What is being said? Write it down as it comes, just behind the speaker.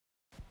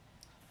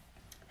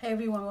Hey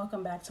everyone,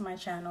 welcome back to my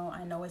channel.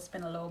 I know it's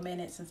been a little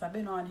minute since I've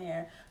been on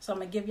here, so I'm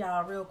going to give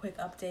y'all a real quick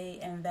update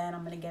and then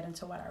I'm going to get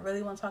into what I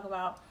really want to talk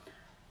about.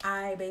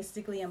 I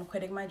basically am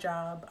quitting my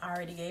job. I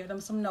already gave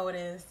them some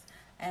notice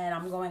and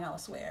I'm going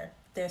elsewhere.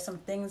 There's some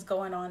things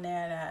going on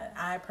there that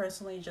I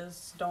personally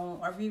just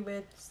don't agree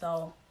with,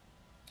 so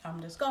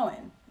I'm just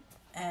going.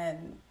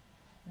 And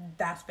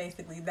that's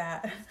basically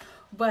that.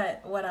 But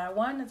what I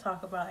wanted to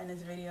talk about in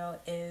this video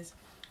is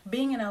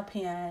being an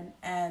LPN,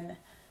 and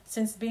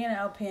since being an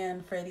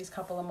LPN for these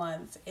couple of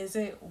months, is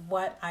it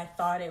what I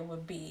thought it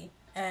would be?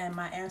 And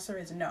my answer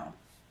is no.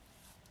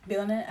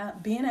 Being an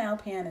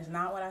LPN is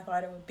not what I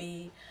thought it would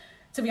be.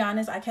 To be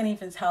honest, I can't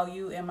even tell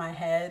you in my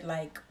head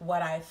like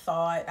what I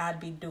thought I'd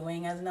be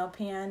doing as an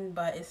LPN,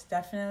 but it's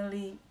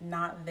definitely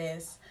not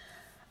this.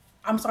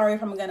 I'm sorry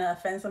if I'm going to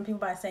offend some people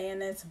by saying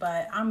this,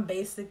 but I'm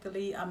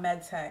basically a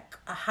med tech,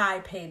 a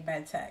high-paid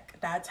med tech.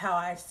 That's how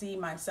I see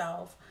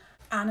myself.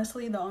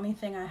 Honestly, the only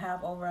thing I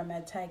have over a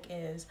med tech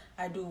is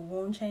I do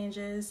wound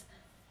changes,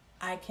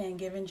 I can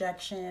give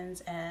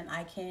injections, and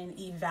I can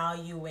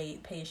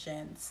evaluate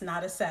patients,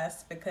 not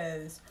assess,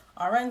 because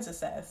RNs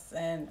assess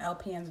and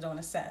LPNs don't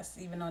assess,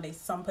 even though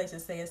some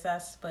places say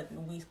assess, but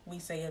we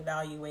say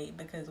evaluate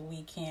because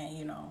we can't,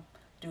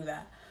 do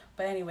that.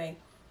 But anyway,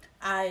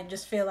 I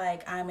just feel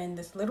like I'm in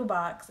this little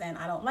box and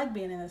I don't like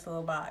being in this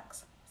little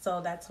box. So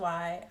that's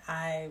why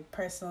I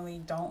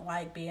personally don't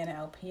like being an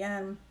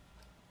LPN.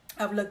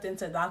 I've looked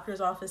into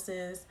doctor's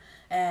offices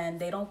and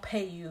they don't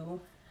pay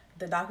you.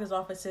 The doctor's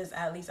offices,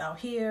 at least out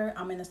here,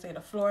 I'm in the state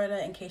of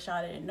Florida, in case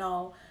y'all didn't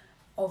know.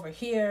 Over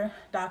here,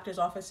 doctor's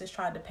offices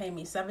tried to pay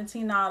me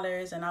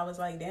 $17 and I was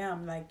like,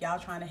 damn, like y'all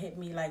trying to hit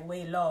me like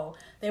way low.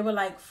 They were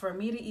like, for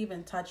me to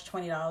even touch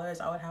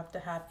 $20, I would have to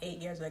have 8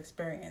 years of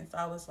experience.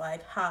 I was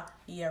like,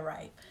 yeah,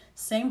 right.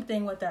 Same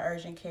thing with the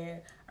urgent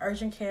care.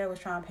 Urgent care was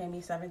trying to pay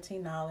me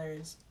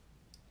 $17.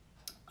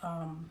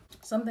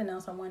 Something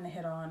else I wanted to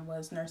hit on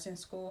was nursing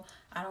school.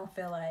 I don't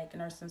feel like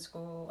nursing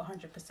school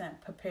 100%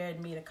 prepared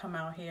me to come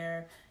out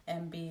here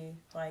and be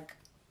like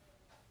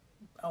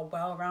a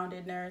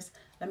well-rounded nurse.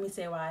 Let me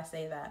say why I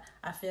say that.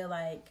 I feel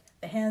like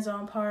the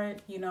hands-on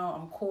part,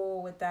 I'm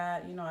cool with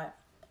that.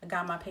 I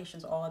got my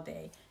patients all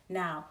day.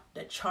 Now,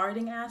 the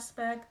charting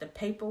aspect, the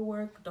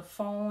paperwork, the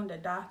phone, the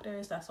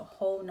doctors, that's a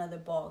whole nother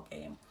ball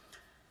game.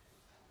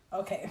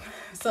 Okay,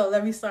 so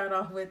let me start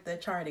off with the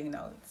charting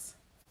notes.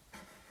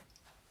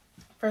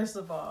 First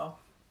of all,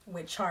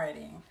 with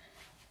charting,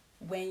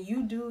 when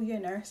you do your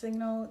nursing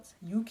notes,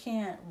 you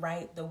can't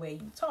write the way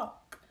you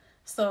talk.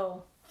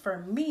 So for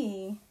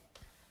me,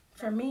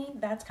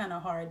 that's kind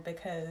of hard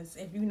because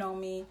if you know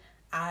me,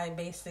 I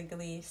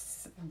basically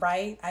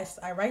write,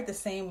 I write the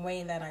same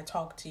way that I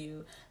talk to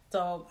you.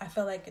 So I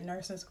feel like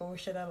nursing school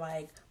should have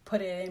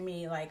put it in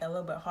me a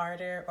little bit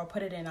harder, or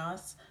put it in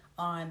us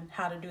on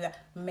how to do that.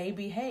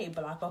 Maybe, hey,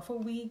 block off a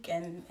week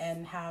and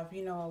have,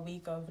 a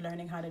week of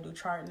learning how to do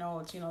chart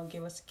notes,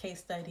 give us a case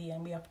study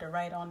and we have to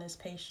write on this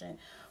patient.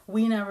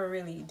 We never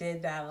really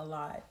did that a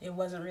lot. It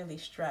wasn't really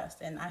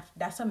stressed. And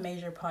that's a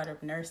major part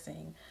of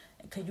nursing,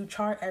 because you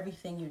chart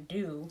everything you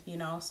do,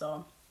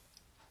 so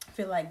I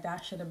feel like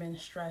that should have been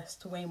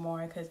stressed way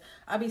more, because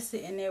I'll be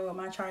sitting there with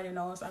my charting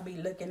notes. I'll be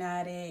looking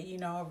at it,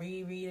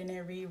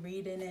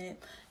 rereading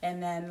it,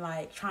 and then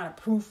trying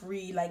to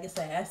proofread like it's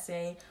an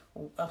essay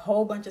a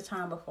whole bunch of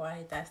time before I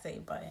hit that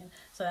save button.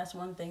 So that's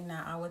one thing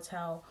that I would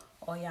tell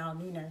all y'all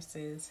new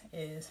nurses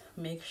is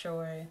make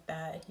sure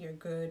that you're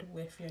good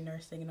with your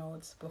nursing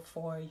notes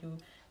before you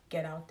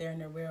get out there in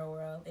the real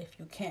world if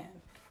you can.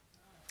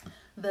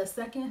 The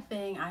second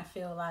thing I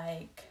feel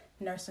like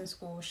nursing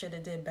school should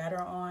have did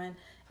better on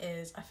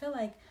is I feel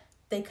like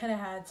they could have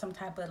had some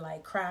type of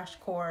crash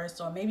course,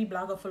 or maybe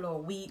block off a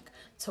little week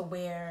to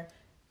where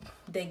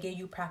they give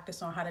you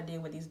practice on how to deal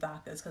with these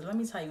doctors. Because let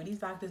me tell you, these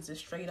doctors is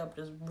straight up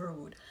just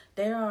rude.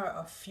 There are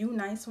a few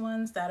nice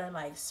ones that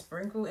are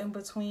sprinkled in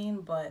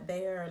between, but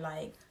they are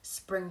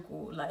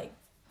sprinkled, like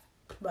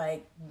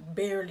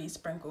barely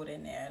sprinkled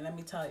in there, let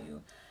me tell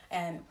you.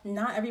 And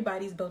not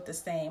everybody's built the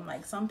same.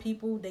 Some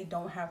people, they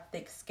don't have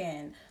thick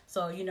skin,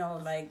 so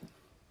I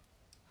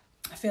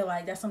feel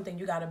like that's something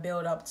you got to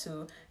build up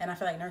to, and I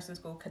feel like nursing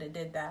school could have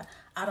did that.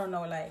 I don't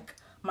know,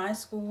 my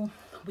school,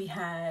 we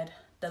had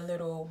the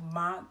little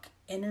mock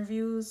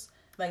interviews,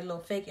 little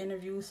fake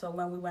interviews, so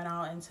when we went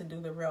out and to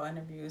do the real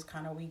interviews,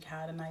 we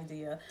had an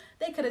idea.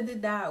 They could have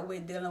did that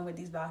with dealing with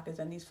these doctors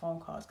and these phone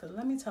calls, because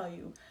let me tell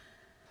you,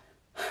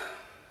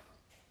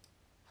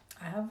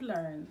 I have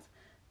learned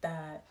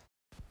that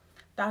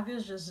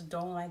doctors just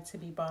don't like to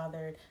be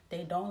bothered.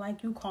 They don't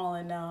like you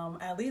calling them.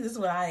 At least this is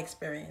what I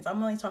experienced.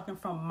 I'm only talking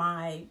from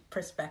my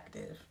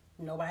perspective,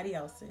 nobody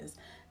else's.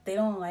 They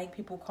don't like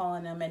people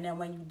calling them, and then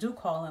when you do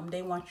call them,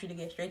 they want you to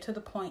get straight to the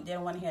point. They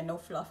don't want to hear no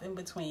fluff in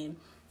between.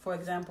 For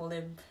example,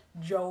 if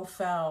Joe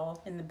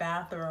fell in the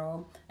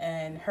bathroom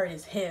and hurt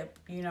his hip,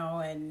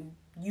 and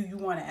you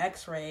want an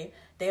x-ray,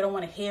 they don't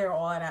want to hear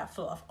all of that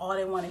fluff. All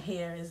they want to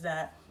hear is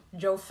that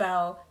Joe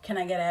fell, can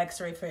I get an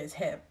x-ray for his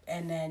hip?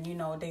 And then,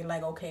 they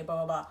okay, blah,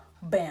 blah, blah,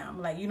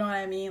 bam. You know what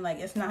I mean?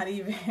 It's not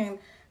even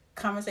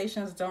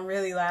conversations don't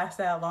really last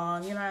that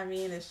long. You know what I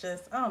mean? It's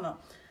just, I don't know.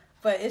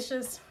 But it's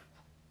just,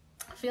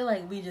 I feel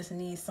like we just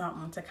need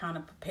something to kind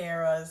of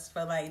prepare us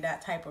for like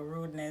that type of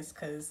rudeness,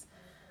 because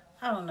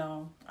I don't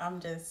know.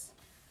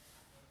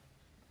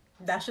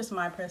 That's just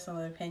my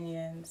personal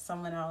opinion.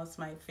 Someone else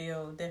might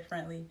feel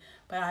differently,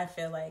 but I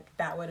feel like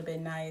that would have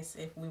been nice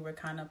if we were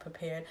kind of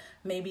prepared.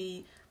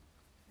 Maybe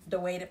the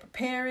way to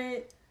prepare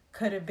it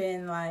could have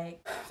been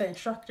like the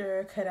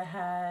instructor could have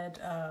had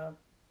a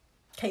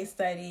case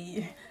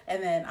study,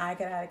 and then I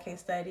could have had a case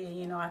study, and,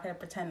 you know, I could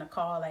pretend to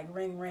call like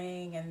ring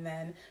ring, and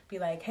then be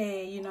like,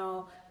 hey, you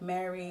know,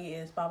 Mary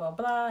is blah blah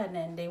blah, and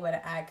then they would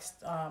have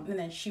asked, and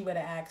then she would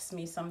have asked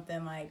me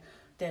something like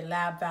their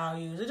lab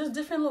values, or just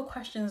different little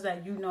questions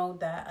that, you know,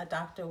 that a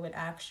doctor would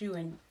ask you,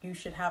 and you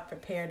should have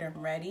prepared and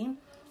ready.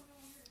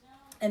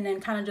 And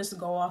then kind of just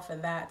go off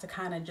of that to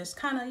kind of,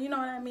 you know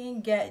what I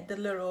mean, get your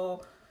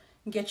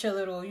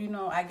little, you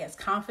know, I guess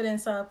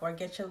confidence up, or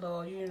get your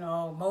little, you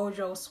know,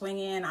 mojo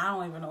swinging. I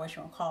don't even know what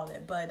you want to call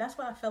it, but that's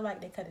what I feel like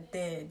they could have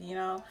did, you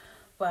know.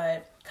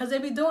 But because they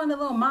be doing the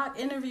little mock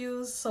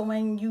interviews, so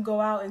when you go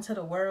out into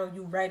the world,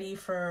 you ready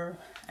for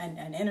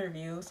an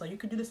interview. So you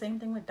could do the same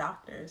thing with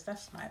doctors.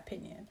 That's my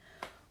opinion.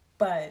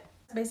 But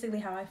basically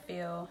how I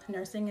feel.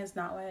 Nursing is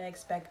not what I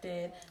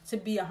expected. To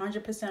be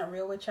 100%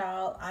 real with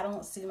y'all, I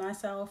don't see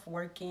myself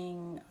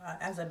working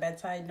as a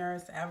bedside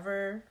nurse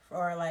ever,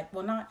 or like,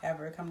 well, not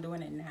ever, 'cause I'm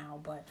doing it now,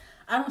 but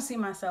I don't see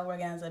myself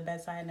working as a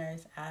bedside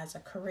nurse as a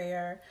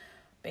career,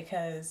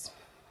 because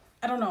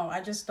I don't know, I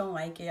just don't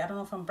like it. I don't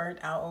know if I'm burnt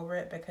out over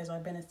it because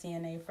I've been a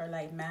CNA for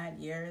like mad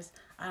years.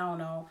 I don't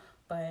know,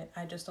 but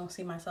I just don't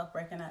see myself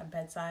working at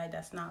bedside.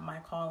 That's not my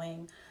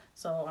calling.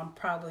 So I'm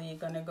probably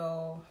gonna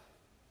go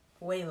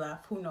way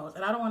left, who knows.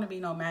 And I don't want to be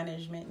no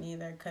management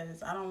neither,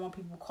 because I don't want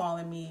people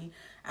calling me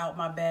out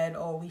my bed,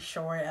 oh, we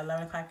short at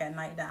 11 o'clock at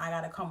night that I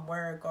gotta come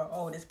work, or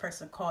oh, this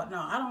person called. No,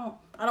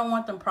 I don't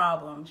want them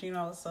problems, you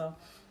know. So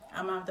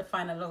I'm gonna have to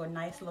find a little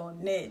nice little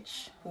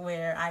niche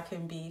where I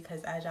can be,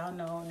 because as y'all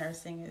know,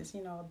 nursing is,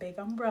 you know, a big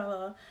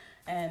umbrella,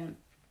 and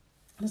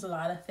there's a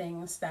lot of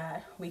things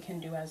that we can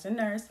do as a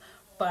nurse,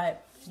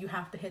 but you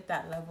have to hit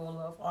that level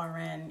of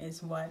RN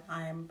is what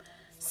I'm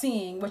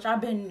seeing, which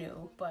I've been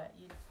new. But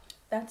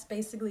that's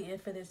basically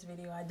it for this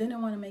video. I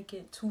didn't want to make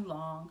it too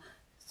long,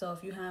 so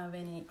if you have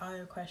any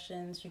other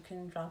questions, you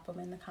can drop them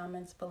in the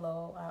comments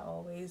below. I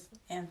always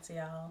answer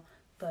y'all.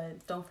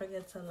 But don't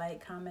forget to like,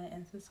 comment,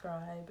 and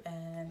subscribe,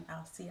 and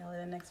I'll see y'all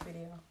in the next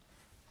video.